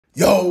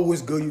Yo,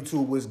 what's good,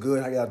 YouTube? What's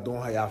good? How y'all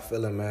doing? How y'all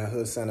feeling, man?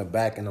 Hood Center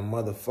back in the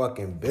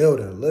motherfucking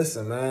building.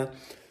 Listen, man.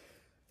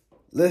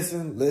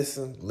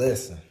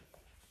 Listen.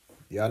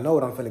 Y'all know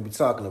what I'm finna be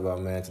talking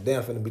about, man. Today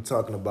I'm finna be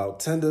talking about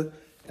Tinder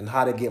and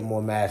how to get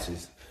more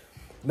matches.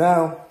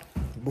 Now,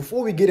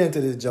 before we get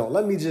into this junk,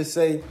 let me just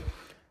say,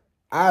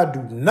 I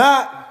do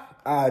not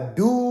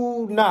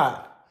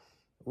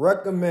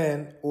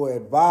recommend or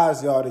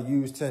advise y'all to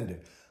use Tinder.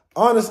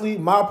 Honestly,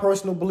 my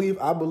personal belief,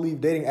 I believe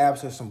dating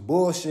apps are some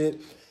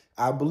bullshit.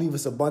 I believe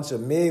it's a bunch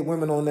of mid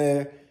women on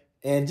there.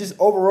 And just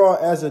overall,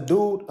 as a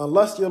dude,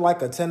 unless you're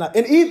like a 10 out,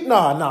 and even,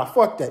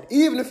 fuck that.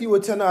 Even if you were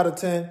 10 out of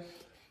 10,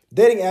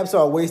 dating apps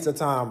are a waste of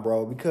time,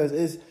 bro. Because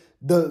it's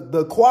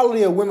the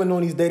quality of women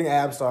on these dating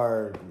apps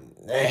are,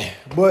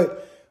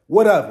 But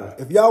whatever.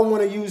 If y'all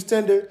want to use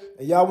Tinder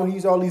and y'all want to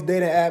use all these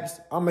dating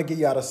apps, I'm going to give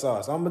y'all the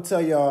sauce. I'm going to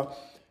tell y'all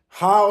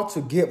how to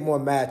get more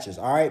matches,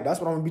 all right? That's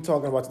what I'm going to be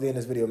talking about today in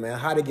this video, man.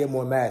 How to get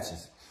more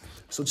matches.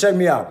 So check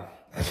me out.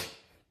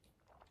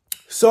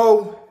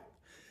 So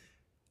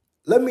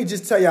let me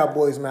just tell y'all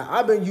boys, man,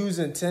 I've been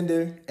using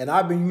Tinder and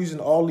I've been using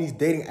all these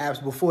dating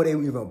apps before they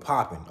were even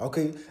popping,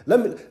 okay?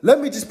 Let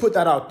me just put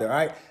that out there, all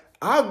right?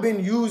 I've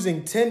been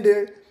using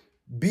Tinder,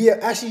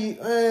 did I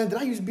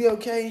use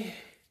BLK?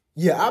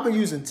 Yeah, I've been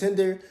using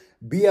Tinder,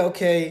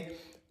 BLK,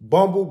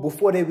 Bumble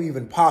before they were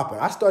even popping.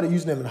 I started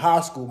using them in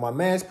high school. My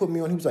man's put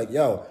me on. He was like,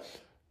 yo,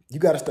 you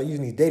got to start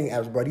using these dating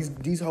apps, bro.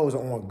 These hoes are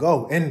on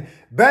go. And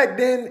back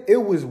then, it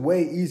was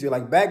way easier.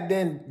 Like, back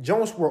then,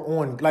 Jones were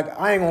on. Like,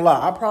 I ain't gonna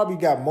lie. I probably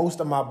got most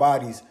of my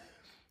bodies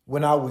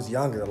when I was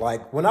younger.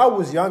 Like, when I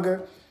was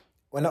younger,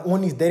 when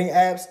on these dating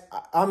apps,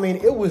 I mean,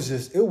 it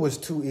was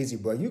too easy,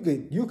 bro. You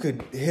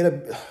could hit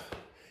a...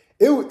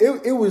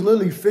 It was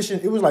literally fishing.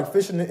 It was like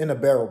fishing in a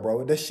barrel,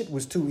 bro. That shit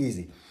was too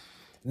easy.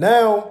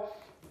 Now,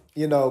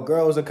 you know,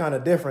 girls are kind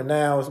of different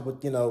now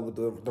with, you know, with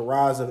the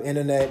rise of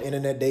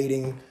internet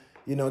dating.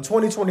 You know, in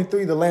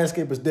 2023, the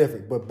landscape is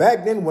different. But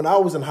back then, when I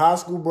was in high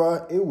school,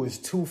 bro, it was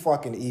too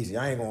fucking easy.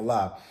 I ain't gonna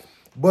lie.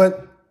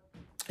 But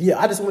yeah,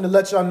 I just want to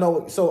let y'all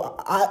know. So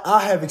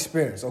I have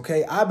experience,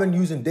 okay? I've been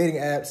using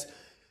dating apps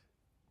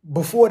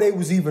before they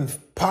was even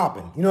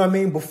popping. You know what I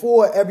mean?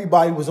 Before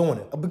everybody was on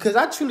it. Because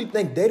I truly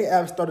think dating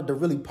apps started to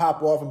really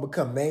pop off and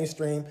become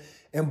mainstream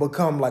and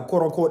become like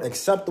quote unquote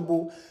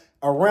acceptable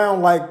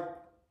around like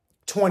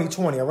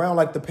 2020, around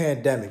like the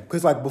pandemic.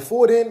 Because like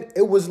before then,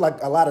 it was like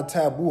a lot of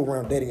taboo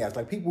around dating apps.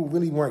 Like people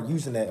really weren't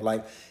using that.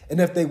 Like, and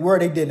if they were,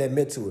 they didn't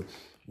admit to it.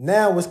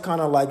 Now it's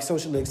kind of like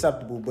socially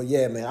acceptable. But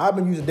yeah, man, I've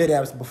been using dating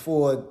apps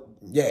before.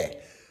 Yeah.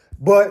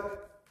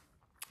 But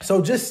so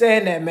just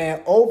saying that,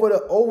 man, over the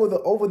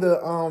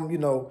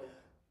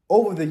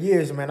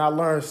years, man, I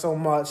learned so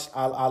much.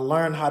 I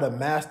learned how to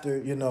master,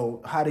 you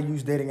know, how to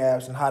use dating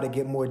apps and how to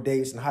get more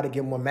dates and how to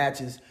get more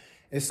matches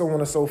and so on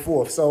and so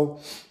forth. So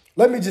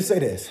let me just say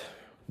this.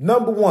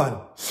 Number one,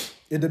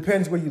 it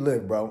depends where you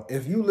live, bro.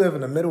 If you live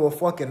in the middle of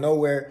fucking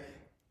nowhere,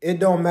 it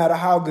don't matter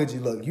how good you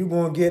look. You're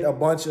going to get a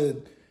bunch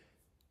of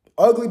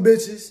ugly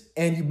bitches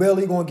and you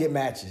barely going to get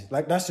matches.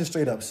 Like, that's just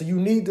straight up. So you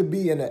need to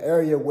be in an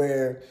area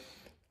where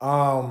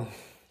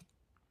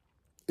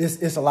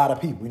it's a lot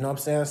of people, you know what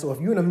I'm saying? So if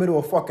you're in the middle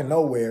of fucking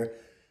nowhere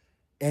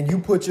and you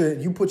put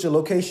your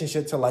location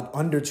shit to like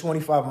under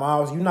 25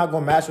 miles, you're not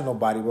gonna match with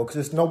nobody, bro, because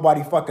there's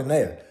nobody fucking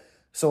there.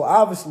 So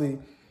obviously,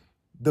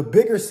 the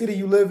bigger city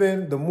you live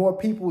in, the more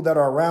people that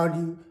are around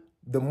you,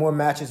 the more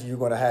matches you're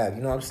gonna have.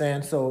 You know what I'm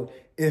saying? So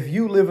if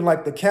you live in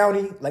like the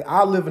county, like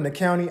I live in the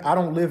county, I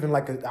don't live in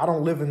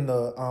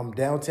the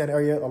downtown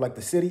area or like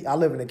the city. I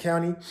live in the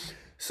county.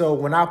 So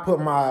when I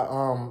put my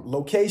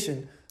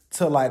location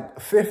to like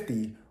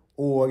 50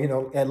 or, you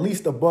know, at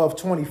least above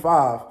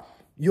 25,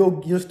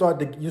 you'll start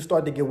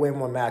to get way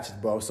more matches,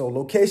 bro. So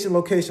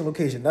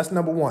location. That's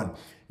number one.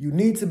 You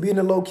need to be in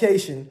a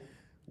location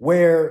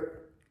where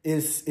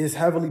is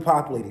heavily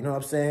populated. You know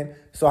what I'm saying?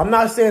 So I'm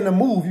not saying to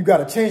move. You got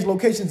to change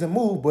locations and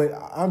move, but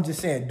I'm just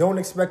saying don't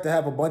expect to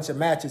have a bunch of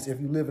matches if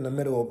you live in the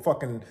middle of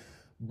fucking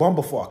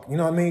bumblefuck. You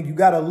know what I mean? You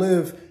got to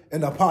live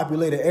in a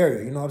populated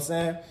area. You know what I'm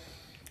saying?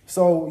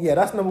 So, yeah,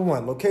 that's number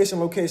one.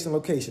 Location.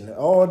 It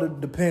all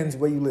depends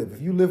where you live.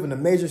 If you live in a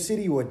major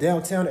city or a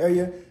downtown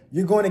area,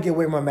 you're going to get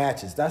way more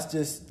matches. That's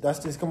just,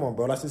 come on,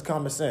 bro. That's just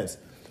common sense.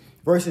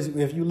 Versus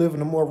if you live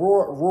in a more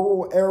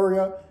rural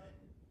area,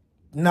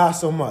 not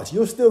so much.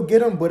 You'll still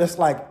get them, but it's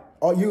like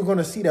you're going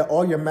to see that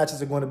all your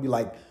matches are going to be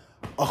like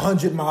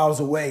 100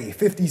 miles away,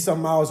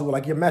 50-some miles away.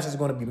 Like, your matches are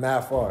going to be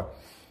mad far.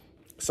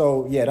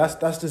 So, yeah,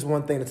 that's just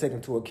one thing to take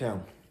into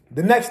account.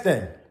 The next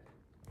thing.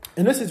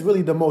 And this is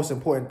really the most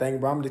important thing,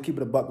 bro. I'm going to keep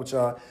it a buck with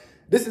y'all.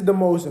 This is the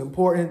most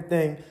important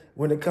thing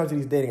when it comes to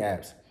these dating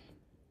apps.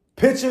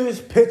 Pictures,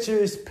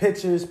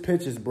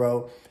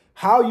 bro.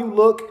 How you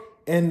look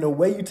and the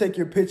way you take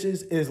your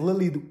pictures is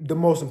literally the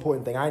most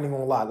important thing. I ain't even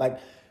going to lie. Like,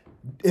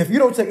 if you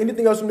don't take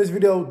anything else from this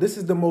video, this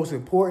is the most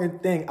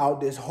important thing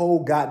out this whole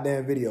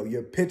goddamn video.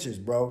 Your pictures,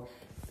 bro.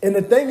 And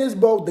the thing is,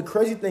 bro, the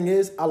crazy thing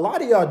is, a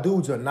lot of y'all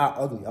dudes are not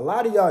ugly. A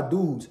lot of y'all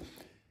dudes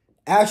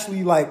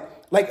actually, like,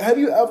 have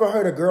you ever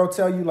heard a girl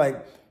tell you,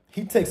 like,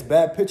 he takes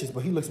bad pictures,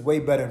 but he looks way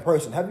better in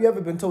person. Have you ever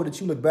been told that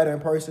you look better in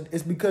person?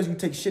 It's because you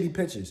take shitty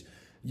pictures.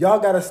 Y'all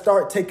got to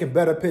start taking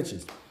better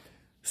pictures.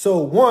 So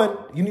one,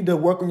 you need to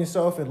work on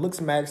yourself and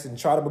looks max and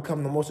try to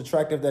become the most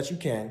attractive that you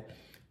can.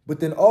 But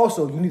then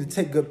also you need to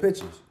take good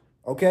pictures,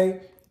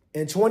 okay?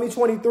 In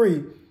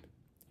 2023,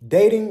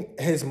 dating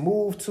has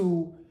moved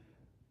to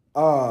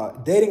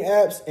dating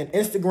apps and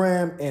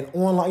Instagram and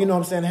online. You know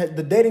what I'm saying?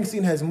 The dating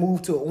scene has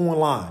moved to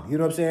online. You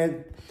know what I'm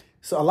saying?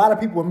 So a lot of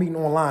people are meeting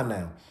online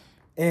now.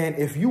 And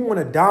if you want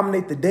to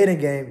dominate the dating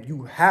game,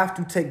 you have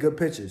to take good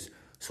pictures.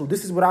 So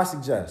this is what I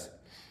suggest.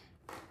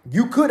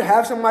 You could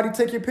have somebody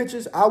take your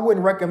pictures. I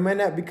wouldn't recommend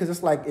that because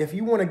it's like if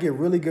you want to get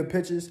really good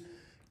pictures,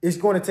 it's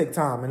going to take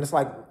time. And it's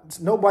like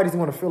nobody's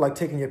going to feel like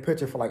taking your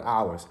picture for like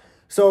hours.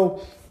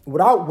 So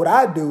what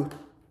I do,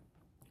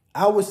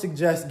 I would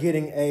suggest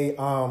getting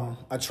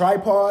a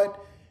tripod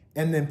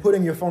and then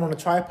putting your phone on a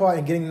tripod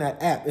and getting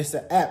that app. It's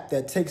an app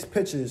that takes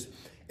pictures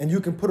and you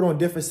can put it on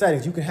different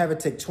settings. You can have it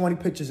take 20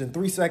 pictures in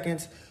 3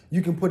 seconds.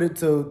 You can put it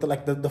to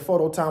like the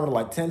photo timer to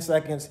like 10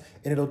 seconds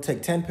and it'll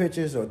take 10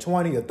 pictures or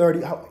 20 or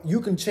 30.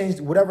 You can change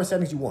whatever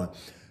settings you want.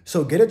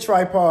 So get a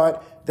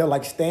tripod that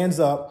like stands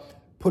up,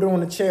 put it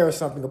on a chair or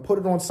something, or put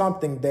it on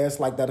something that's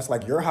like that. It's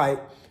like your height.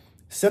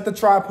 Set the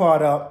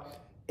tripod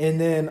up and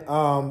then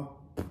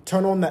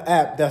turn on the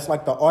app that's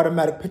like the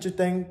automatic picture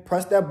thing.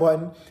 Press that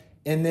button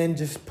and then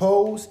just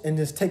pose and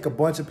just take a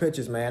bunch of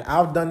pictures, man.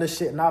 I've done this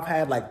shit and I've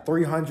had like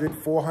 300,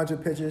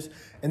 400 pictures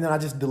and then I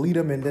just delete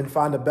them and then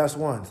find the best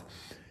ones.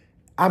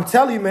 I'm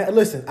telling you, man,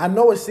 listen, I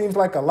know it seems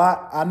like a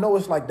lot. I know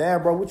it's like,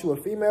 damn, bro, what you a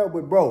female?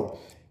 But bro,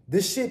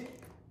 this shit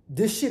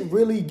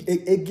really,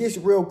 it gets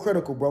real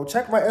critical, bro.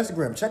 Check my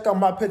Instagram. Check out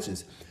my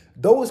pictures.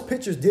 Those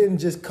pictures didn't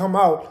just come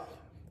out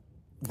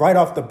right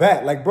off the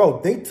bat. Like,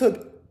 bro, they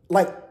took,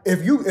 like,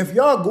 if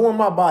y'all go on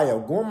my bio,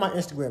 go on my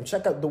Instagram,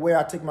 check out the way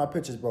I take my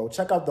pictures, bro.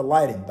 Check out the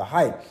lighting, the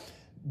height,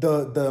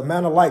 the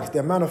amount of likes, the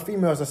amount of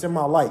females that's in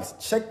my likes.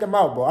 Check them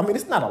out, bro. I mean,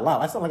 it's not a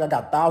lot. It's not like I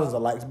got thousands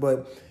of likes,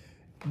 but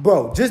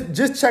bro,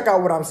 just check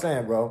out what I'm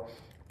saying, bro.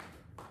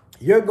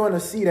 You're going to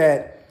see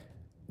that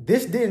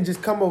this didn't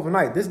just come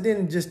overnight. This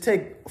didn't just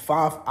take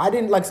 5. I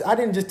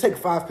didn't just take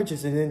 5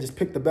 pictures and then just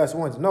pick the best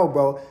ones. No,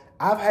 bro.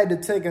 I've had to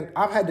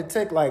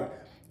take like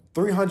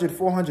 300,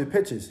 400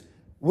 pictures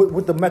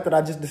with the method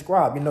I just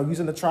described. You know,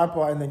 using the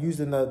tripod and then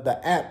using the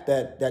app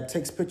that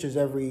takes pictures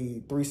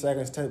every 3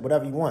 seconds, 10,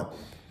 whatever you want.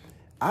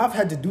 I've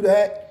had to do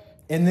that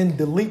and then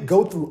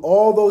go through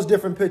all those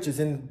different pictures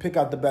and pick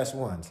out the best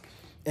ones.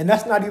 And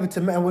that's not even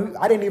to,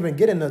 I didn't even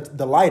get into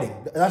the lighting.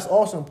 That's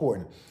also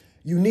important.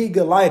 You need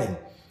good lighting.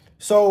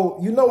 So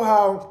you know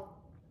how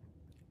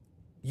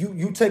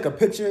you take a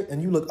picture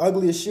and you look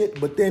ugly as shit,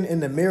 but then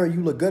in the mirror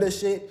you look good as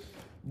shit?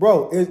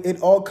 Bro,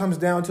 it all comes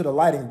down to the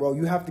lighting, bro.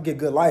 You have to get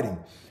good lighting.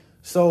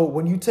 So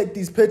when you take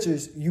these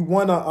pictures, you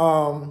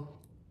wanna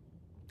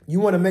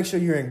make sure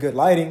you're in good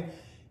lighting.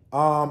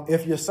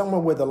 If you're somewhere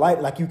where the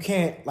light, like you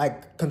can't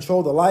like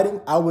control the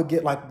lighting, I would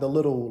get like the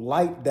little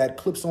light that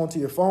clips onto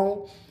your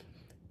phone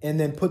and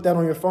then put that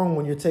on your phone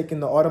when you're taking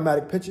the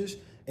automatic pictures,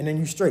 and then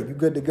you're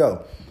good to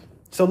go.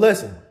 So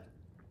listen,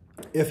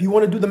 if you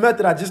want to do the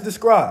method I just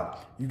described,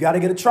 you got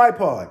to get a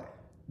tripod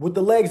with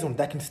the legs on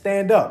that can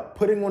stand up.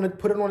 Put it on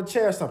a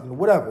chair or something,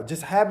 whatever.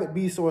 Just have it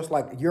be so it's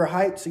like your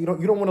height, so you don't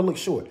want to look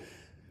short.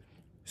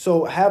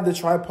 So have the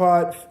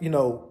tripod, you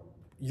know,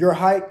 your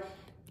height,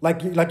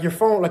 like your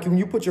phone, like when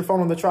you put your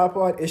phone on the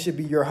tripod, it should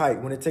be your height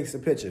when it takes the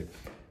picture.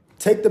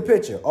 Take the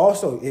picture.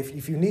 Also,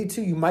 if you need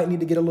to, you might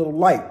need to get a little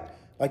light.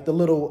 Like the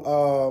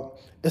little,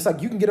 it's like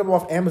you can get them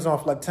off Amazon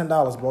for like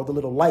 $10, bro. The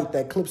little light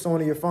that clips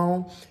onto your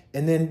phone.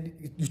 And then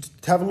you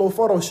have a little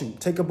photo shoot.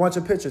 Take a bunch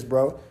of pictures,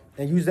 bro.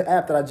 And use the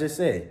app that I just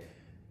said.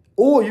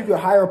 Or you could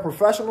hire a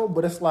professional,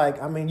 but it's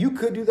like, I mean, you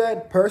could do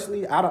that.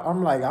 Personally, I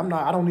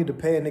don't need to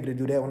pay a nigga to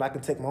do that when I can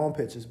take my own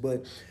pictures.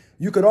 But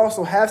you could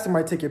also have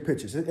somebody take your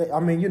pictures. I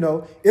mean, you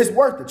know, it's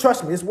worth it.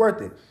 Trust me, it's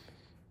worth it.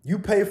 You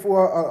pay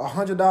for a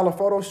 $100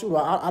 photo shoot.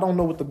 I don't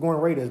know what the going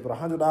rate is, but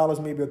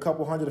 $100, maybe a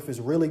couple hundred if it's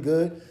really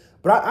good.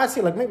 But I see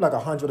like maybe like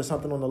 100 or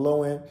something on the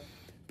low end.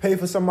 Pay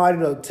for somebody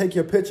to take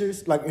your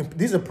pictures. Like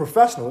these are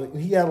professional.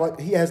 He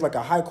has like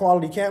a high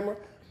quality camera.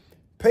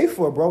 Pay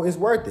for it, bro. It's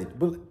worth it.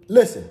 But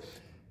listen,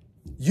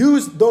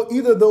 use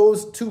either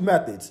those 2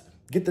 methods.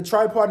 Get the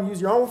tripod and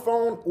use your own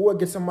phone, or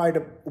get somebody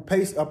to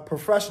pay a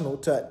professional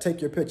to take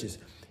your pictures.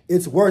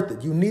 It's worth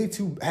it. You need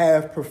to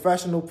have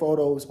professional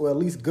photos, or at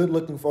least good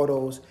looking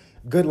photos,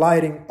 good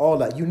lighting, all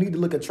that. You need to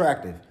look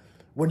attractive.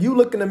 When you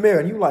look in the mirror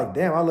and you like,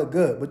 damn, I look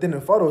good. But then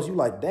in photos, you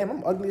like, damn,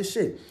 I'm ugly as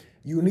shit.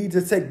 You need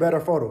to take better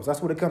photos.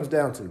 That's what it comes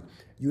down to.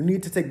 You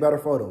need to take better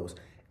photos.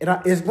 And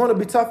it's going to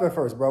be tough at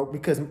first, bro,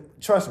 because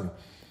trust me,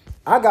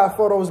 I got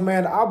photos,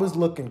 man. I was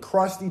looking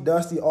crusty,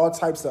 dusty, all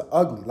types of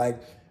ugly.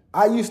 Like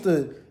I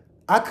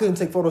couldn't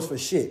take photos for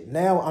shit.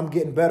 Now I'm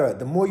getting better at it.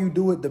 The more you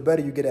do it, the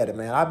better you get at it,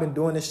 man. I've been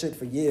doing this shit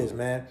for years,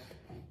 man.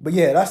 But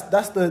yeah,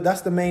 that's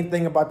the main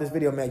thing about this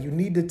video, man. You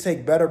need to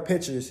take better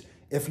pictures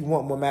if you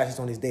want more matches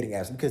on these dating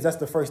apps, because that's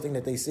the first thing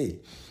that they see.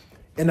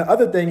 And the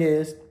other thing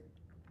is,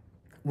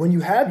 when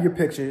you have your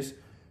pictures,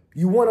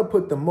 You want to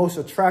put the most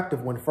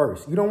attractive one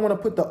first. You don't want to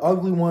put the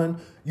ugly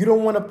one. You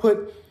don't want to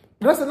put...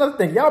 That's another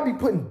thing. Y'all be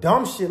putting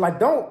dumb shit. Like,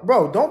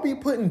 don't be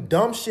putting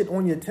dumb shit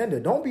on your Tinder.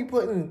 Don't be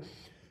putting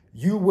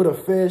you with a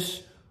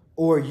fish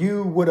or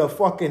you with a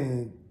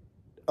fucking,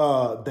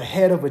 the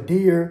head of a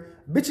deer.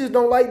 Bitches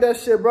don't like that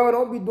shit, bro.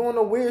 Don't be doing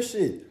no weird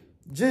shit.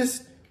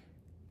 Just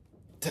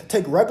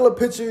take regular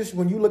pictures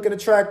when you looking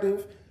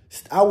attractive.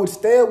 I would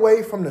stay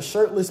away from the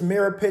shirtless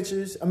mirror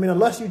pictures. I mean,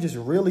 unless you just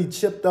really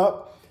chipped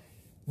up.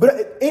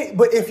 But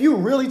if you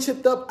really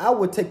chipped up, I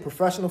would take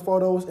professional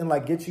photos and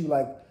like get you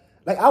like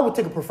I would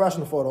take a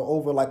professional photo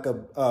over like a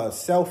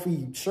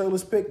selfie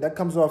shirtless pic. That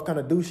comes off kind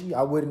of douchey.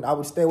 I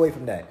would stay away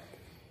from that.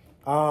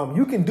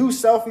 You can do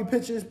selfie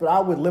pictures, but I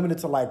would limit it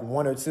to like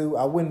 1 or 2.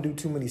 I wouldn't do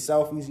too many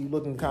selfies. You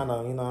looking kind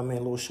of, you know what I mean,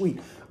 a little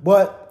sweet.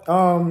 But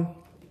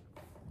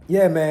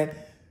yeah, man.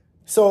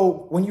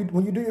 So when you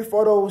do your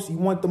photos, you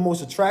want the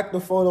most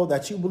attractive photo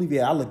that you believe,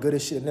 yeah, I look good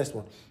as shit in this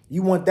one.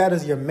 You want that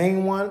as your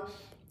main one.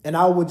 And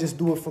I would just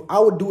do it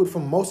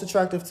from most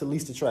attractive to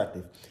least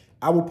attractive.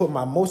 I would put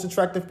my most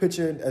attractive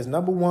picture as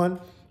number 1,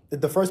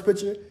 the first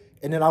picture,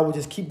 and then I would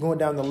just keep going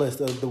down the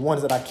list of the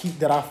ones that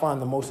I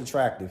find the most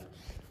attractive.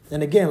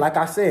 And again, like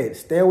I said,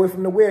 stay away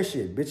from the weird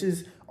shit.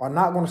 Bitches are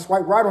not going to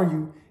swipe right on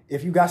you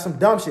if you got some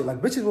dumb shit.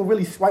 Like, bitches will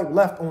really swipe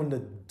left on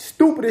the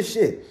stupidest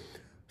shit.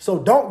 So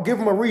don't give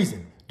them a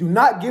reason. Do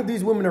not give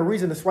these women a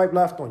reason to swipe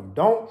left on you.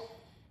 Don't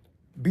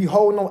be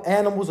holding on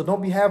animals or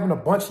don't be having a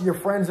bunch of your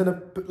friends in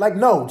a... Like,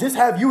 no, just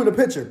have you in the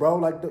picture, bro.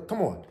 Like,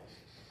 come on.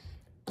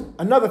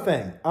 Another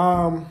thing.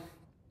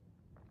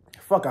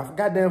 Fuck, I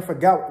goddamn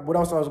forgot what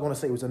else I was going to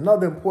say. It was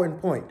another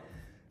important point.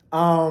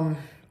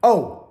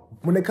 Oh,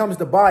 when it comes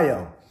to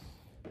bio,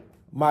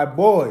 my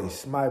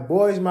boys.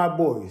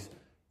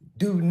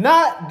 Do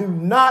not.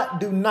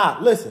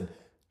 Listen,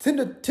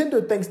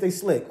 Tinder thinks they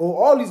slick,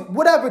 or all these,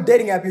 whatever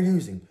dating app you're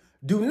using.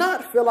 Do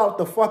not fill out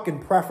the fucking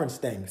preference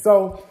thing.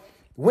 So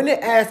when it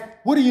asks,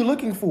 what are you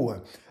looking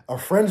for? A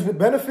friends with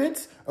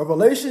benefits? A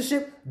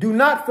relationship? Do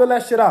not fill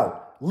that shit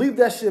out. Leave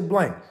that shit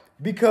blank.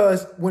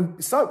 Because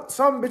when some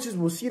bitches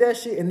will see that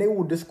shit and they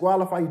will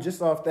disqualify you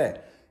just off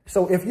that.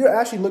 So if you're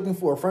actually looking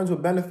for a friends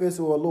with benefits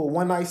or a little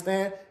one-night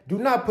stand, do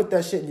not put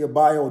that shit in your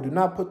bio. Do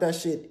not put that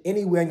shit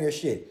anywhere in your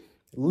shit.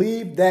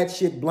 Leave that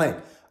shit blank.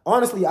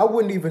 Honestly, I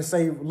wouldn't even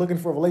say looking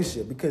for a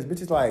relationship because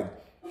bitches like,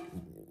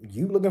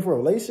 you looking for a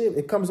relationship?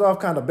 It comes off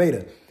kind of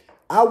beta.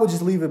 I would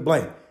just leave it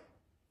blank.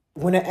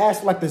 When it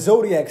asks like the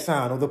zodiac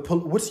sign or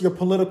what's your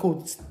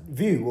political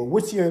view or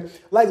what's your,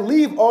 like,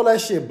 leave all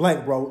that shit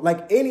blank, bro.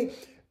 Like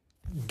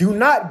do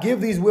not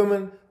give these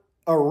women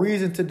a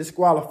reason to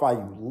disqualify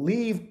you.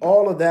 Leave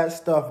all of that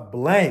stuff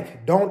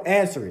blank. Don't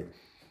answer it.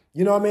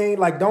 You know what I mean?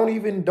 Like, don't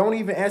even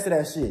answer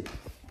that shit.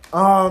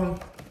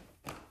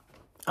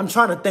 I'm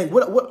trying to think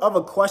what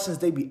other questions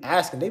they be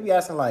asking. They be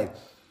asking like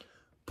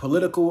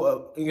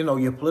political,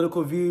 your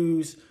political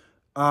views.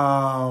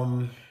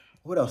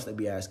 What else they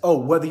be asking? Oh,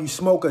 whether you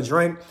smoke or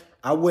drink.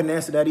 I wouldn't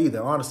answer that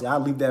either. Honestly,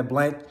 I'd leave that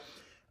blank.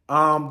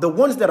 The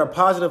ones that are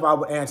positive, I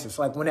would answer.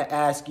 So like when they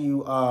ask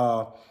you,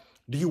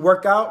 do you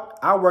work out?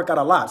 I work out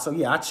a lot. So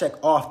yeah, I check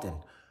often.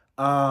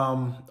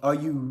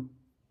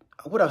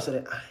 What else?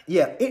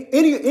 Yeah,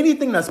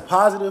 anything that's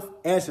positive,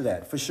 answer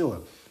that for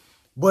sure.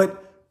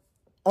 But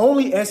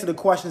only answer the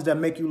questions that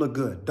make you look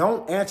good.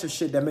 Don't answer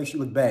shit that makes you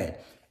look bad.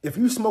 If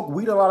you smoke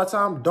weed a lot of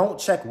time, don't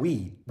check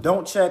weed.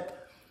 Don't check,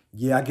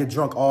 yeah, I get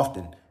drunk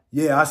often.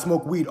 Yeah, I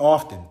smoke weed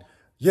often.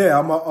 Yeah,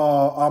 I'm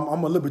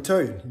a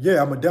libertarian.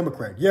 Yeah, I'm a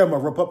Democrat. Yeah, I'm a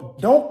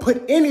Republican. Don't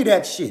put any of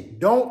that shit.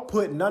 Don't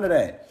put none of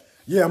that.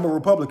 Yeah, I'm a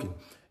Republican.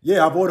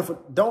 Yeah, I voted for...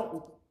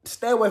 Don't...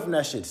 Stay away from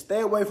that shit.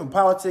 Stay away from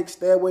politics.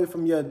 Stay away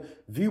from your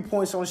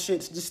viewpoints on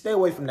shit. Just stay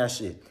away from that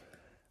shit.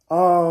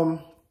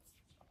 What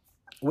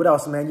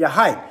else, man? Your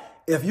height.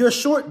 If you're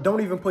short,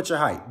 don't even put your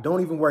height.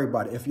 Don't even worry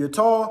about it. If you're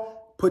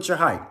tall, put your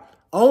height.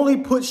 Only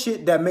put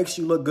shit that makes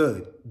you look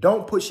good.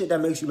 Don't put shit that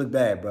makes you look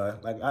bad, bro.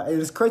 Like,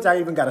 it's crazy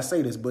I even got to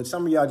say this, but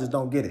some of y'all just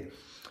don't get it.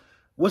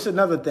 What's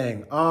another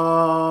thing?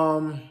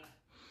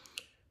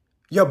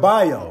 Your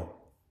bio.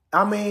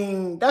 I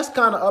mean, that's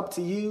kind of up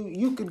to you.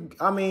 You could,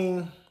 I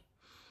mean...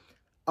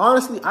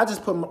 Honestly, I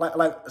just put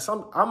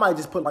I might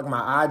just put like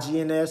my IG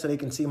in there so they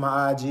can see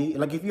my IG.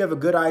 Like if you have a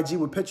good IG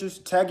with pictures,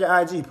 tag your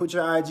IG, put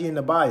your IG in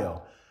the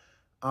bio.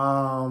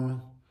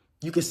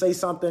 You could say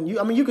something.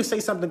 You could say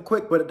something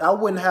quick, but I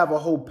wouldn't have a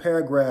whole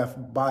paragraph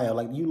bio.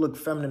 Like you look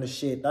feminine as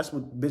shit. That's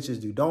what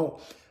bitches do.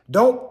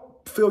 Don't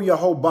fill your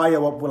whole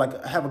bio up with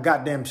like have a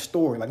goddamn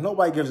story. Like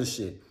nobody gives a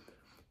shit.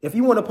 If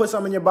you want to put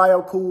something in your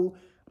bio, cool.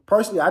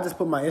 Personally, I just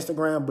put my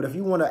Instagram. But if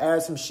you want to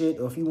add some shit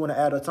or if you want to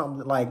add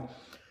something like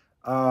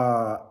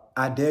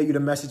I dare you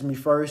to message me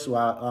first, or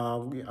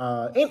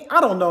I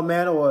don't know,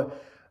 man, or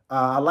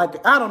I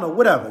don't know,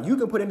 whatever. You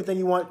can put anything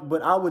you want,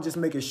 but I would just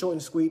make it short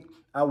and sweet.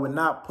 I would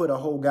not put a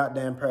whole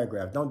goddamn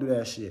paragraph. Don't do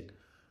that shit.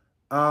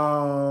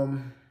 Yeah,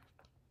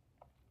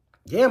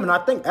 man, I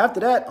think after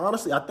that,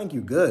 honestly, I think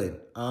you're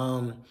good.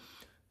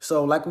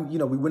 So like, we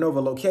went over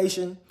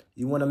location.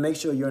 You want to make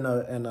sure you're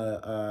in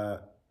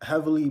a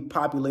heavily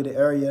populated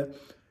area.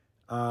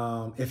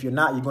 If you're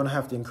not, you're going to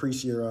have to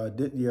increase your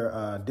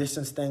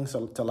distance thing.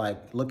 So to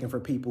like looking for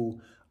people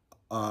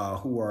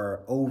who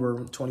are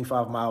over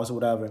 25 miles or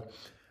whatever.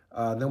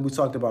 Then we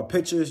talked about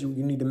pictures. You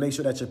need to make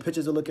sure that your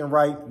pictures are looking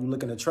right. You're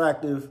looking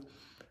attractive.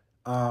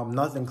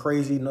 Nothing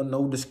crazy.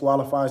 No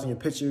disqualifiers in your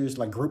pictures,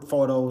 like group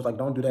photos. Like,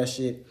 don't do that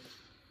shit.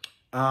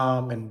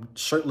 And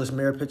shirtless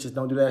mirror pictures,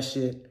 don't do that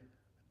shit.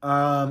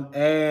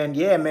 And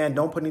yeah, man,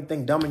 don't put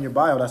anything dumb in your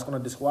bio that's going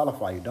to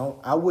disqualify you.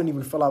 I wouldn't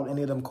even fill out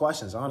any of them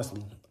questions,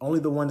 honestly.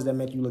 Only the ones that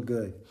make you look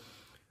good.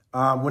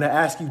 When they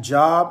ask you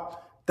job,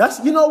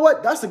 you know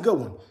what? That's a good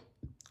one.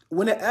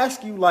 When they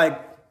ask you,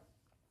 like,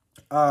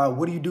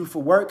 what do you do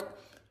for work?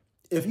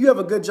 If you have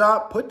a good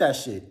job, put that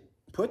shit.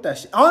 Put that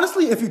shit.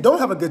 Honestly, if you don't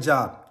have a good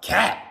job,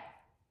 cap.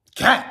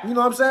 You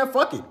know what I'm saying?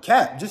 Fuck it,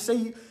 cap. Just say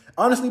you.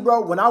 Honestly,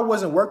 bro, when I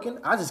wasn't working,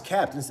 I just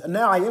capped.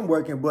 Now I am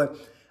working, but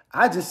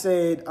I just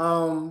said,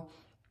 I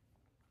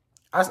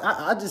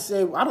just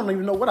said, I don't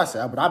even know what I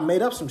said, but I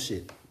made up some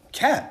shit.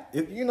 Cap.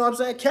 You know what I'm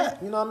saying? Cap.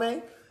 You know what I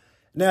mean?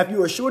 Now, if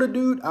you're a shorter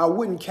dude, I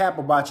wouldn't cap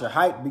about your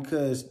height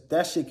because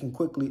that shit can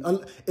quickly...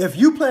 If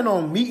you plan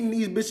on meeting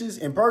these bitches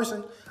in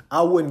person,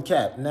 I wouldn't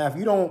cap. Now, if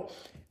you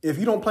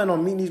don't plan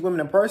on meeting these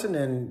women in person,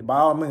 then by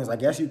all means, I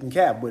guess you can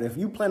cap. But if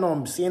you plan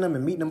on seeing them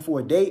and meeting them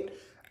for a date,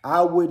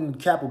 I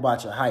wouldn't cap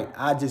about your height.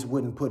 I just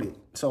wouldn't put it.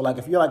 So, like,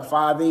 if you're like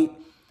 5'8",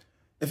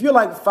 if you're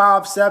like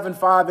 5'7",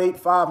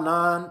 5'8",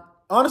 5'9",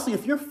 honestly,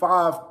 if you're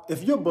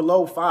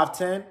below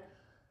 5'10",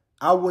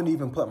 I wouldn't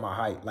even put my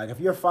height. Like,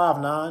 if you're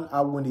 5'9", I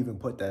wouldn't even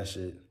put that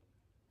shit.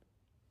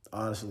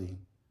 Honestly.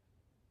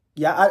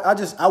 Yeah,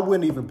 I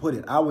wouldn't even put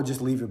it. I would just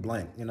leave it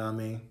blank. You know what I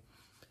mean?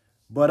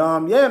 But,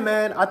 yeah,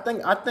 man, I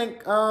think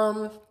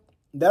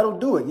that'll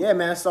do it. Yeah,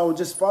 man. So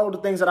just follow the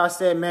things that I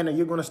said, man, and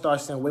you're going to start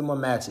seeing way more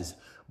matches.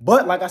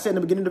 But like I said in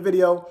the beginning of the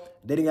video,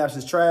 dating apps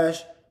is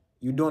trash.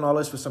 You're doing all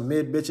this for some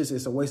mid bitches.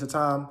 It's a waste of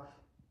time.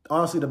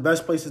 Honestly, the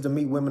best places to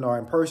meet women are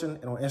in person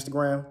and on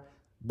Instagram.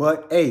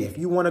 But, hey, if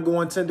you want to go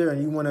on Tinder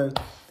and you want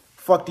to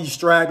fuck these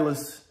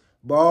stragglers,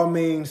 by all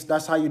means,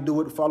 that's how you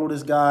do it. Follow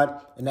this guide,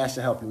 and that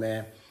should help you,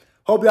 man.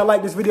 Hope y'all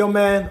like this video,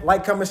 man.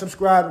 Like, comment,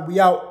 subscribe. We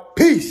out.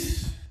 Peace.